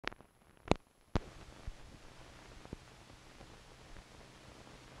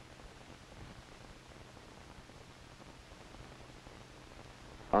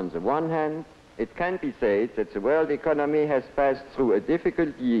On the one hand, it can be said that the world economy has passed through a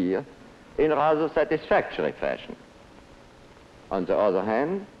difficult year in rather satisfactory fashion. On the other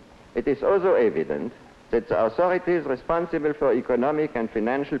hand, it is also evident that the authorities responsible for economic and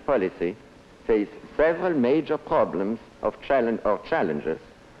financial policy face several major problems or challenges,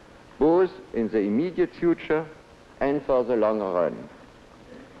 both in the immediate future and for the longer run.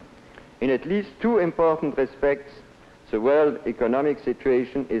 In at least two important respects, the world economic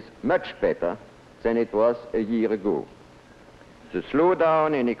situation is much better than it was a year ago. The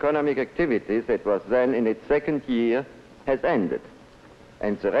slowdown in economic activities that was then in its second year has ended,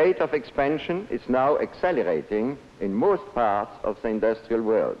 and the rate of expansion is now accelerating in most parts of the industrial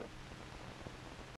world.